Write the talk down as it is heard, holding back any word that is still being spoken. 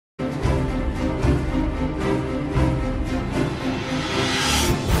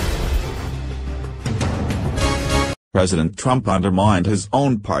President Trump undermined his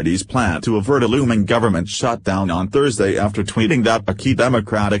own party's plan to avert a looming government shutdown on Thursday after tweeting that a key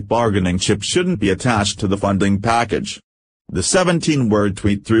Democratic bargaining chip shouldn't be attached to the funding package. The 17-word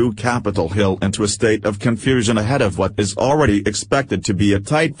tweet threw Capitol Hill into a state of confusion ahead of what is already expected to be a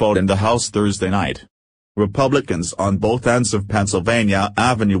tight vote in the House Thursday night. Republicans on both ends of Pennsylvania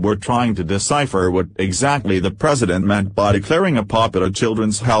Avenue were trying to decipher what exactly the president meant by declaring a popular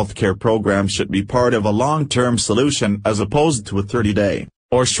children's health care program should be part of a long-term solution as opposed to a 30-day,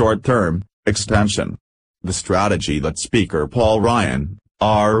 or short-term, extension. The strategy that Speaker Paul Ryan,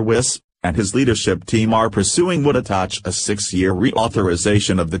 R.W.I.S., and his leadership team are pursuing would attach a 6-year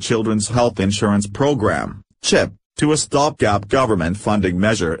reauthorization of the Children's Health Insurance Program, CHIP, to a stopgap government funding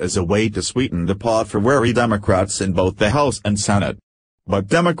measure as a way to sweeten the pot for wary Democrats in both the House and Senate. But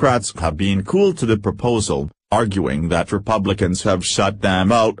Democrats have been cool to the proposal, arguing that Republicans have shut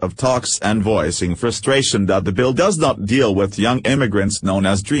them out of talks and voicing frustration that the bill does not deal with young immigrants known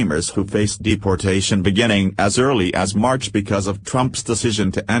as Dreamers who face deportation beginning as early as March because of Trump's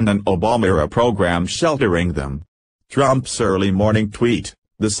decision to end an Obama-era program sheltering them. Trump's early morning tweet,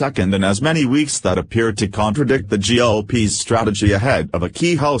 the second in as many weeks that appeared to contradict the GOP's strategy ahead of a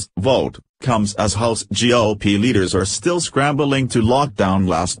key House vote, comes as House GOP leaders are still scrambling to lock down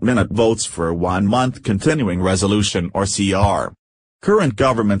last-minute votes for a one-month continuing resolution or CR. Current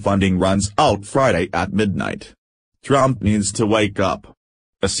government funding runs out Friday at midnight. Trump needs to wake up,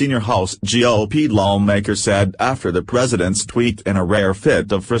 a senior House GOP lawmaker said after the president's tweet in a rare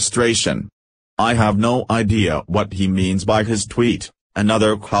fit of frustration. "I have no idea what he means by his tweet,"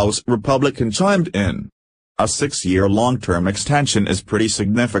 another House Republican chimed in. "A 6-year long-term extension is pretty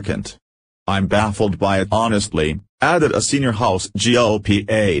significant. I'm baffled by it honestly," added a senior House GOP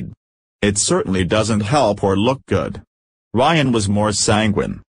aide. "It certainly doesn't help or look good." Ryan was more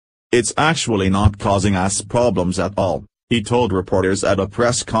sanguine. "It's actually not causing us problems at all," he told reporters at a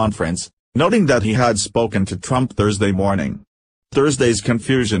press conference, noting that he had spoken to Trump Thursday morning. Thursday's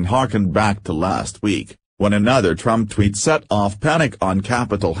confusion harkened back to last week, when another Trump tweet set off panic on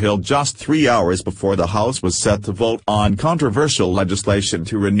Capitol Hill just 3 hours before the House was set to vote on controversial legislation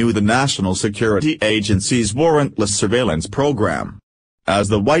to renew the National Security Agency's warrantless surveillance program. As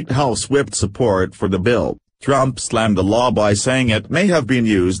the White House whipped support for the bill, Trump slammed the law by saying it may have been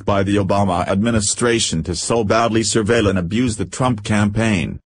used by the Obama administration to so badly surveil and abuse the Trump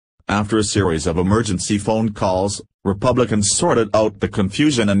campaign. After a series of emergency phone calls, Republicans sorted out the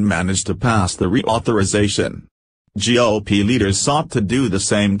confusion and managed to pass the reauthorization. GOP leaders sought to do the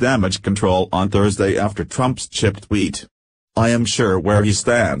same damage control on Thursday after Trump's chip tweet. "I am sure where he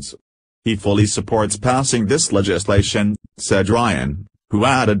stands. He fully supports passing this legislation," said Ryan, who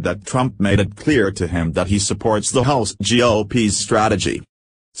added that Trump made it clear to him that he supports the House GOP's strategy.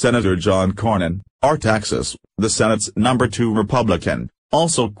 Senator John Cornyn, R. Texas, the Senate's number 2 Republican,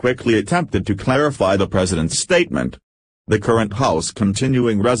 also quickly attempted to clarify the president's statement. The current House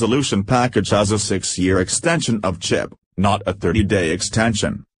continuing resolution package has a 6-year extension of CHIP, not a 30-day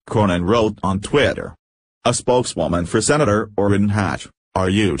extension, Cornyn wrote on Twitter. A spokeswoman for Senator Orrin Hatch, R.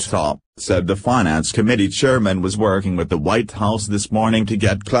 Utah, said the Finance Committee chairman was working with the White House this morning to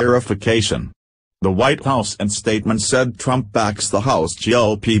get clarification. The White House statement said Trump backs the House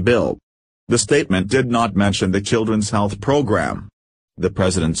GOP bill. The statement did not mention the Children's Health Program. The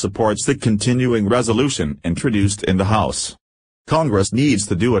president supports the continuing resolution introduced in the House. "Congress needs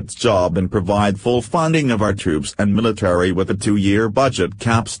to do its job and provide full funding of our troops and military with a 2-year budget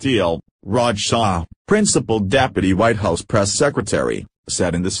cap deal," Raj Shah, principal deputy White House press secretary,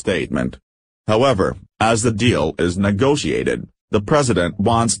 said in the statement. However, as the deal is negotiated, the president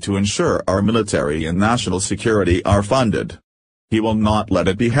wants to ensure our military and national security are funded. He will not let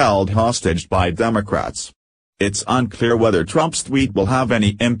it be held hostage by Democrats. It's unclear whether Trump's tweet will have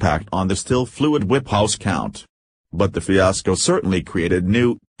any impact on the still fluid whip House count. But the fiasco certainly created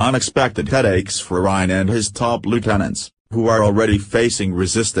new, unexpected headaches for Ryan and his top lieutenants, who are already facing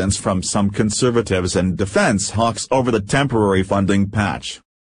resistance from some conservatives and defense hawks over the temporary funding patch.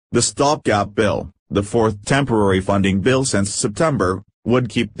 The stopgap bill, the 4th temporary funding bill since September, would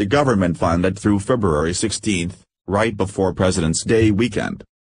keep the government funded through February 16, right before President's Day weekend.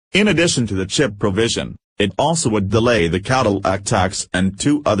 In addition to the CHIP provision, it also would delay the Cadillac tax and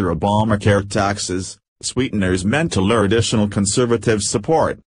 2 other Obamacare taxes, sweeteners meant to lure additional conservative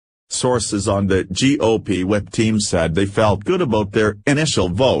support. Sources on the GOP whip team said they felt good about their initial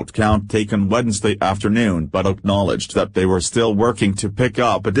vote count taken Wednesday afternoon but acknowledged that they were still working to pick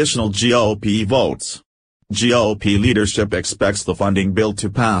up additional GOP votes. GOP leadership expects the funding bill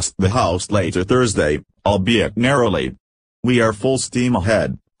to pass the House later Thursday, albeit narrowly. "We are full steam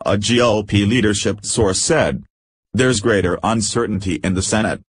ahead," a GOP leadership source said. There's greater uncertainty in the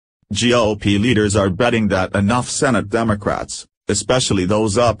Senate. GOP leaders are betting that enough Senate Democrats, especially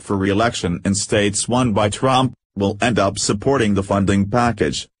those up for re-election in states won by Trump, will end up supporting the funding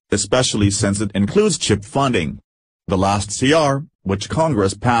package, especially since it includes CHIP funding. The last CR, which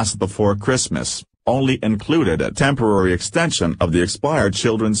Congress passed before Christmas, only included a temporary extension of the expired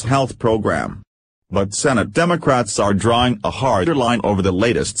Children's Health Program. But Senate Democrats are drawing a harder line over the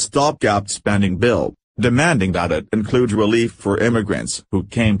latest stopgap spending bill, demanding that it include relief for immigrants who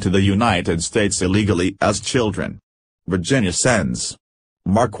came to the United States illegally as children. Virginia Sens.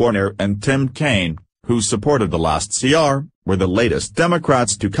 Mark Warner and Tim Kaine, who supported the last CR, were the latest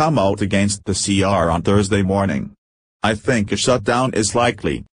Democrats to come out against the CR on Thursday morning. I think a shutdown is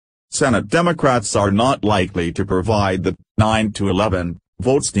likely. Senate Democrats are not likely to provide the 9 to 11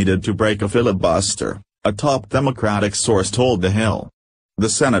 votes needed to break a filibuster, a top Democratic source told The Hill. The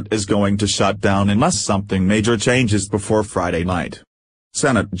Senate is going to shut down unless something major changes before Friday night.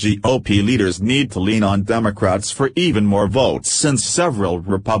 Senate GOP leaders need to lean on Democrats for even more votes since several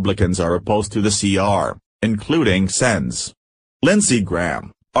Republicans are opposed to the CR, including Sens. Lindsey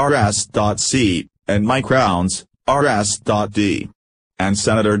Graham, RS.C., and Mike Rounds, RS.D. And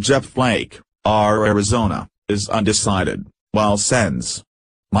Senator Jeff Flake, R. Arizona, is undecided, while Sens.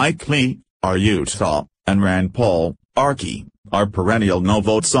 Mike Lee, R. Utah, and Rand Paul, RK, are perennial no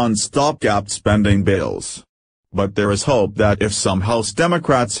votes on stopgap spending bills. But there is hope that if some House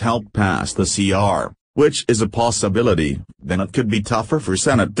Democrats help pass the CR, which is a possibility, then it could be tougher for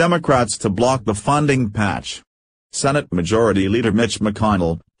Senate Democrats to block the funding patch. Senate Majority Leader Mitch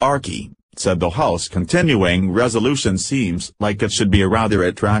McConnell, RK, said the House continuing resolution seems like it should be a rather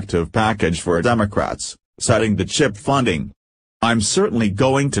attractive package for Democrats, citing the CHIP funding. I'm certainly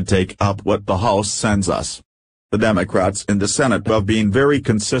going to take up what the House sends us. The Democrats in the Senate have been very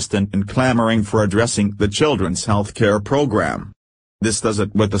consistent in clamoring for addressing the children's health care program. This does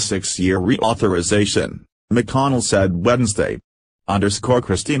it with a 6-year reauthorization, McConnell said Wednesday.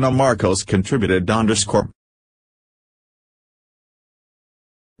 Christina Marcos contributed.